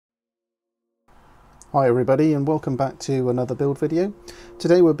Hi everybody and welcome back to another build video.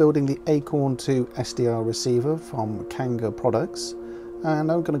 Today we're building the Acorn 2 SDR receiver from Kanga Products,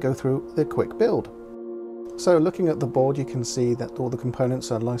 and I'm going to go through the quick build. So looking at the board, you can see that all the components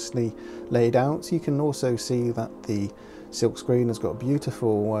are nicely laid out. You can also see that the silk screen has got a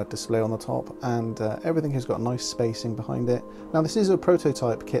beautiful display on the top, and everything has got nice spacing behind it. Now this is a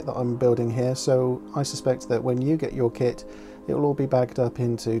prototype kit that I'm building here, so I suspect that when you get your kit it will all be bagged up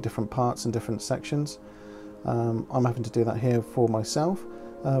into different parts and different sections. I'm having to do that here for myself,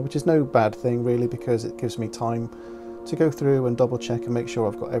 which is no bad thing really, because it gives me time to go through and double check and make sure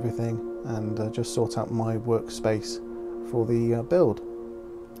I've got everything, and just sort out my workspace for the build.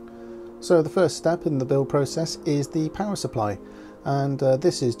 So the first step in the build process is the power supply, and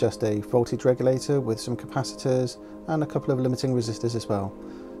this is just a voltage regulator with some capacitors and a couple of limiting resistors as well.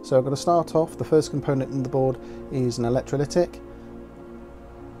 So I'm going to start off. The first component in the board is an electrolytic.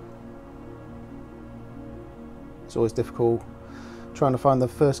 It's always difficult trying to find the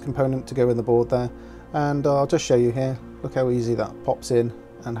first component to go in the board there, and I'll just show you here. Look how easy that pops in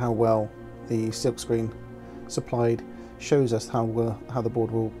and how well the silkscreen supplied shows us how the board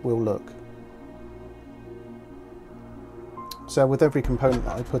will look. So with every component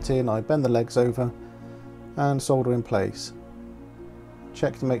that I put in, I bend the legs over and solder in place.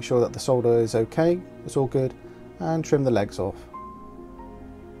 Check to make sure that the solder is okay, it's all good, and trim the legs off.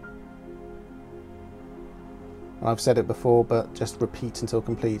 I've said it before, but just repeat until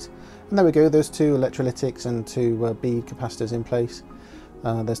complete. And there we go, there's two electrolytics and two bead capacitors in place.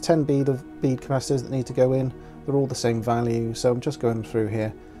 There's 10 bead capacitors that need to go in. They're all the same value, so I'm just going through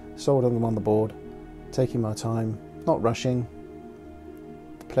here, soldering them on the board, taking my time, not rushing.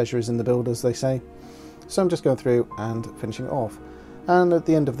 The pleasure is in the build, as they say. So I'm just going through and finishing it off. And at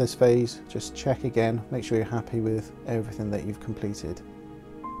the end of this phase, just check again, make sure you're happy with everything that you've completed.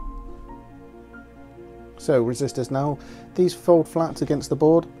 So resistors now, these fold flat against the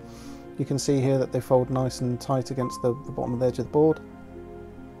board. You can see here that they fold nice and tight against the bottom of the edge of the board.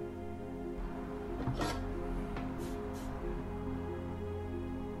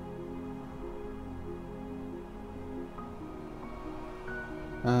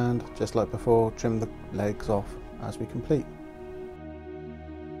 And just like before, trim the legs off as we complete.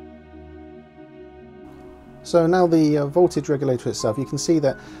 So now the voltage regulator itself, you can see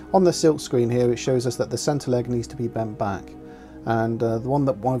that on the silk screen here it shows us that the center leg needs to be bent back, and the one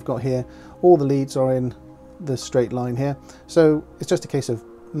that I've got here, all the leads are in the straight line here, so it's just a case of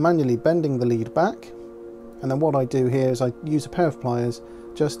manually bending the lead back, and then what I do here is I use a pair of pliers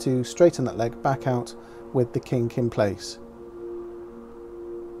just to straighten that leg back out with the kink in place.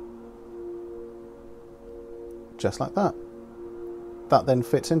 Just like that. That then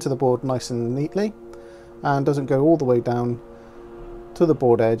fits into the board nice and neatly, and doesn't go all the way down to the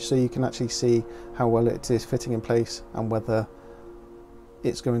board edge, so you can actually see how well it is fitting in place and whether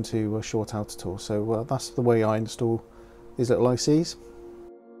it's going to short out at all. So that's the way I install these little ICs.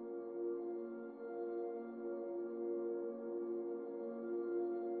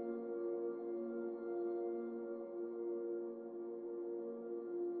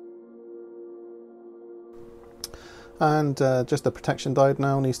 And just the protection diode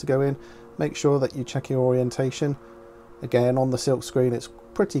now needs to go in. Make sure that you check your orientation. Again, on the silk screen it's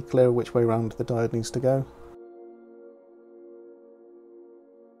pretty clear which way around the diode needs to go.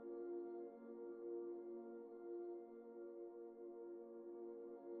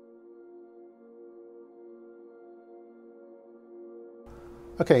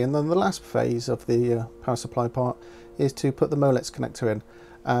 Okay, and then the last phase of the power supply part is to put the Molex connector in.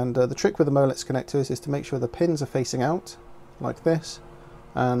 And the trick with the Molex connectors is to make sure the pins are facing out like this,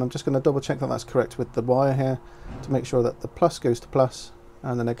 and I'm just going to double check that that's correct with the wire here to make sure that the plus goes to plus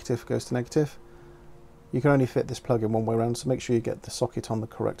and the negative goes to negative. You can only fit this plug in one way around, so make sure you get the socket on the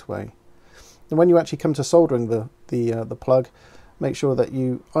correct way. And when you actually come to soldering the plug, make sure that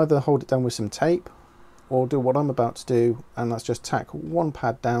you either hold it down with some tape or do what I'm about to do, and that's just tack one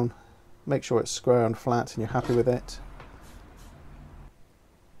pad down, make sure it's square and flat and you're happy with it,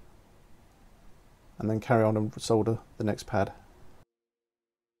 and then carry on and solder the next pad.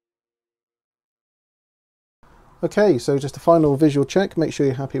 Okay, so just a final visual check, make sure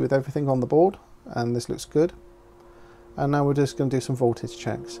you're happy with everything on the board, and this looks good. And now we're just going to do some voltage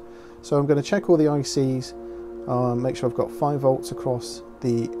checks. So I'm going to check all the ICs, make sure I've got 5 volts across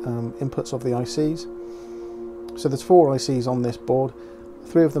the inputs of the ICs. So there's 4 ICs on this board,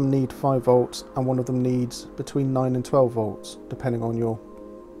 3 of them need 5 volts and 1 of them needs between 9 and 12 volts, depending on your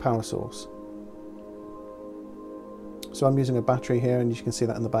power source. So I'm using a battery here, and you can see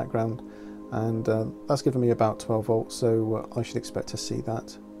that in the background, and that's given me about 12 volts, so I should expect to see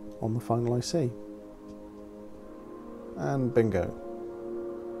that on the final IC. and bingo.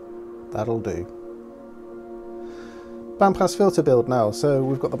 That'll do. Bandpass filter build now. So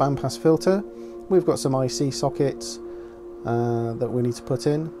we've got the bandpass filter, we've got some IC sockets that we need to put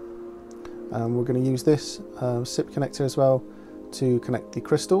in. We're going to use this SIP connector as well to connect the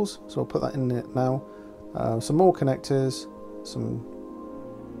crystals, so I'll put that in it now. Some more connectors, some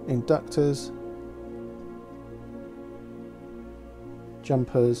inductors,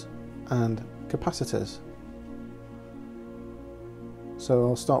 jumpers and capacitors. So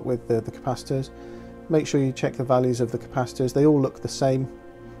I'll start with the capacitors. Make sure you check the values of the capacitors. They all look the same,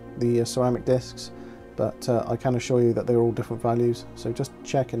 the ceramic discs, but I can assure you that they're all different values, so just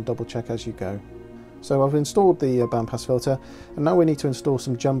check and double check as you go. So I've installed the bandpass filter, and now we need to install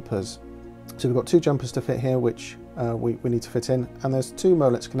some jumpers. So we've got two jumpers to fit here, which we need to fit in, and there's two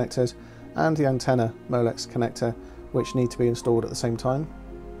Molex connectors and the antenna Molex connector, which need to be installed at the same time.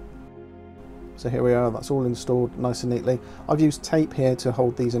 So here we are, that's all installed nice and neatly. I've used tape here to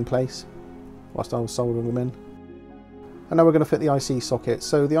hold these in place whilst I was soldering them in. And now we're going to fit the IC socket.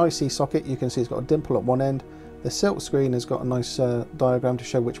 So the IC socket, you can see it's got a dimple at one end. The silk screen has got a nice diagram to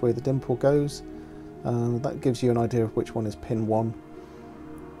show which way the dimple goes. That gives you an idea of which one is pin 1.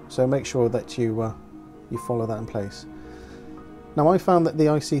 So make sure that you follow that in place. Now I found that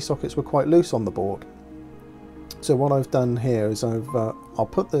the IC sockets were quite loose on the board. So what I've done here is I'll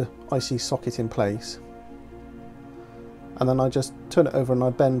put the IC socket in place, and then I just turn it over and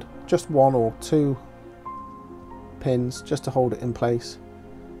I bend just one or two pins just to hold it in place.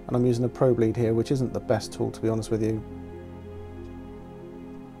 And I'm using a probe lead here, which isn't the best tool, to be honest with you.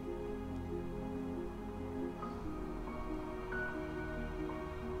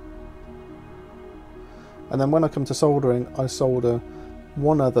 And then when I come to soldering, I solder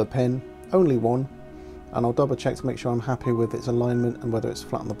one other pin, only one, and I'll double check to make sure I'm happy with its alignment and whether it's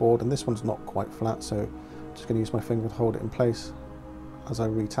flat on the board. And this one's not quite flat, so I'm just going to use my finger to hold it in place as I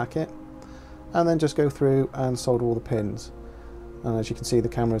retack it. And then just go through and solder all the pins. And as you can see, the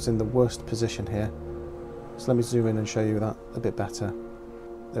camera's in the worst position here. So let me zoom in and show you that a bit better.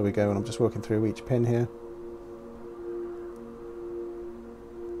 There we go, and I'm just working through each pin here.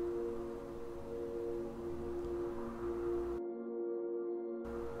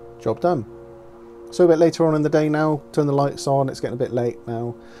 Job done. So a bit later on in the day now, turn the lights on, it's getting a bit late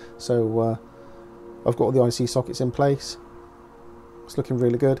now. So I've got all the IC sockets in place. It's looking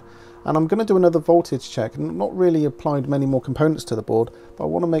really good. And I'm going to do another voltage check. And not really applied many more components to the board, but I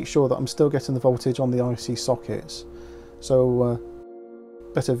want to make sure that I'm still getting the voltage on the IC sockets. So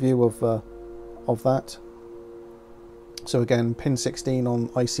better view of that. So again, pin 16 on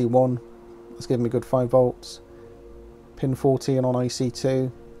IC1, that's giving me good 5 volts. Pin 14 on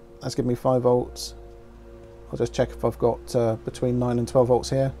IC2, that's giving me 5 volts. I'll just check if I've got between 9 and 12 volts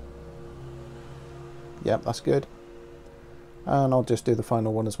here. Yep, that's good. And I'll just do the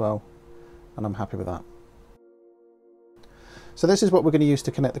final one as well, and I'm happy with that. So this is what we're going to use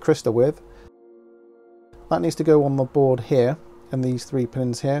to connect the crystal with. That needs to go on the board here, and these 3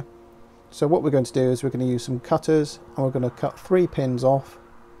 pins here. So what we're going to do is we're going to use some cutters, and we're going to cut 3 pins off,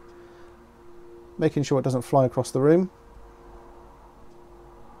 making sure it doesn't fly across the room.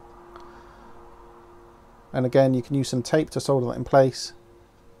 And again, you can use some tape to solder that in place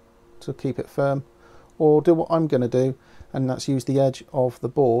to keep it firm, or do what I'm going to do, and that's use the edge of the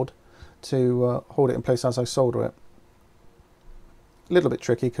board to hold it in place as I solder it. A little bit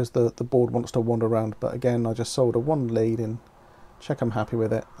tricky because the board wants to wander around, but again, I just solder one lead in, check I'm happy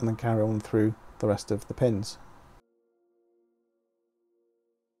with it, and then carry on through the rest of the pins.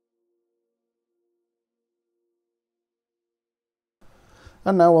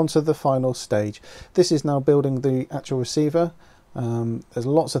 And now on to the final stage. This is now building the actual receiver. There's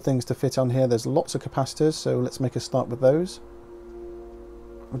lots of things to fit on here. There's lots of capacitors, so let's make a start with those.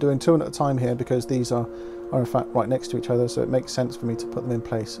 I'm doing 2 at a time here because these are in fact right next to each other, so it makes sense for me to put them in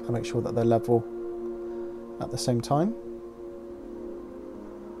place and make sure that they're level at the same time.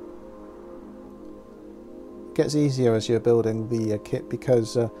 It gets easier as you're building the kit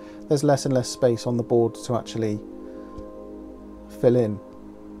because there's less and less space on the board to actually fill in,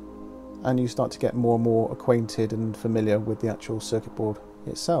 and you start to get more and more acquainted and familiar with the actual circuit board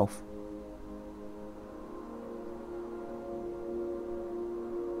itself.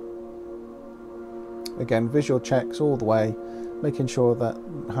 Again, visual checks all the way, making sure that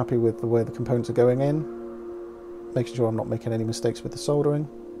I'm happy with the way the components are going in, making sure I'm not making any mistakes with the soldering.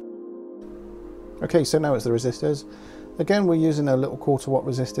 Okay, so now it's the resistors. Again, we're using a little 1/4 watt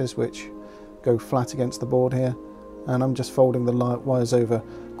resistors which go flat against the board here, and I'm just folding the wires over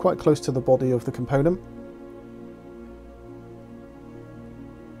quite close to the body of the component.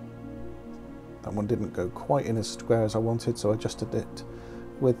 That one didn't go quite in as square as I wanted, so I adjusted it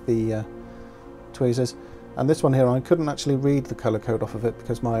with the tweezers. And this one here, I couldn't actually read the colour code off of it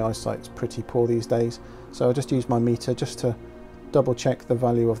because my eyesight's pretty poor these days, so I just used my meter just to double check the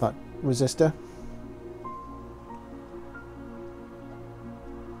value of that resistor.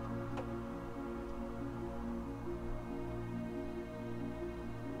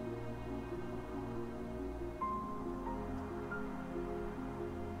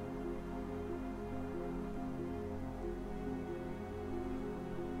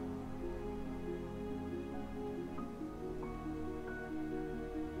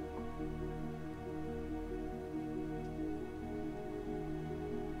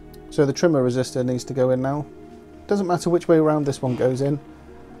 So the trimmer resistor needs to go in now. Doesn't matter which way around this one goes in.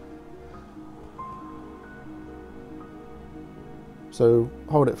 So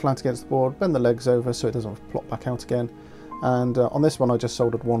hold it flat against the board, bend the legs over so it doesn't plop back out again. And on this one I just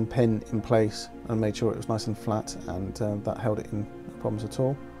soldered one pin in place and made sure it was nice and flat, and that held it in, no problems at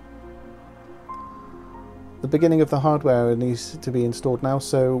all. The beginning of the hardware needs to be installed now,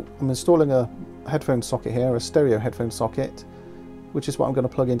 so I'm installing a headphone socket here, a stereo headphone socket, which is what I'm going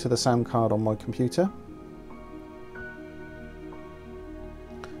to plug into the sound card on my computer.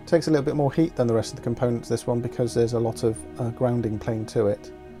 Takes a little bit more heat than the rest of the components, this one, because there's a lot of grounding plane to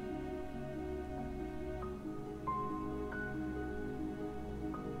it.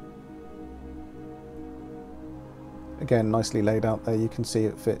 Again, nicely laid out there, you can see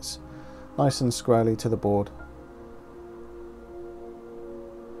it fits nice and squarely to the board.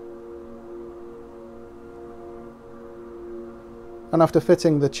 And after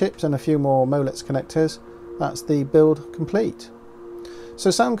fitting the chips and a few more Molex connectors, that's the build complete.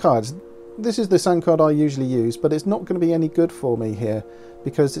 So sound cards. This is the sound card I usually use, but it's not going to be any good for me here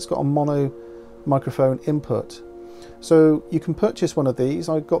because it's got a mono microphone input. So you can purchase one of these.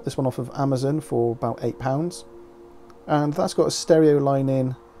 I got this one off of Amazon for about £8, and that's got a stereo line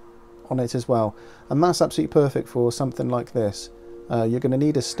in on it as well. And that's absolutely perfect for something like this. You're going to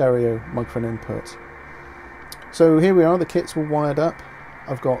need a stereo microphone input. So here we are, the kit's all wired up.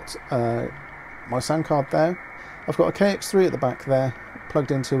 I've got my sound card there. I've got a KX3 at the back there,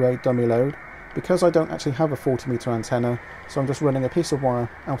 plugged into a dummy load. Because I don't actually have a 40-meter antenna, so I'm just running a piece of wire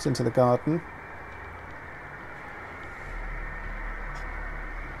out into the garden.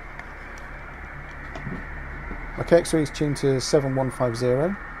 My KX3 is tuned to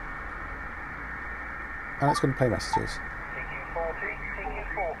 7150, and it's going to play messages.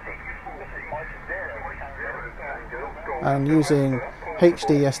 And using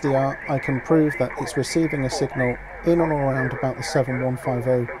HD SDR, I can prove that it's receiving a signal in and around about the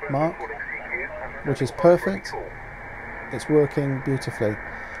 7150 mark, which is perfect. It's working beautifully.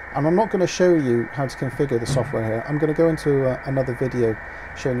 And I'm not going to show you how to configure the software here. I'm going to go into another video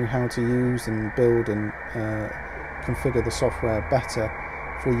showing you how to use and build and configure the software better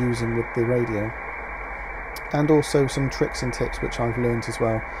for using with the radio. And also some tricks and tips which I've learned as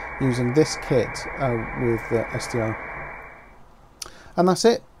well using this kit with SDR. And that's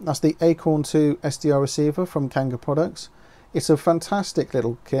it. That's the Acorn 2 SDR receiver from Kanga Products. It's a fantastic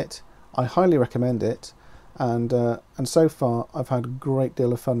little kit. I highly recommend it, and so far I've had a great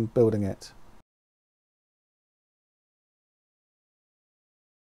deal of fun building it.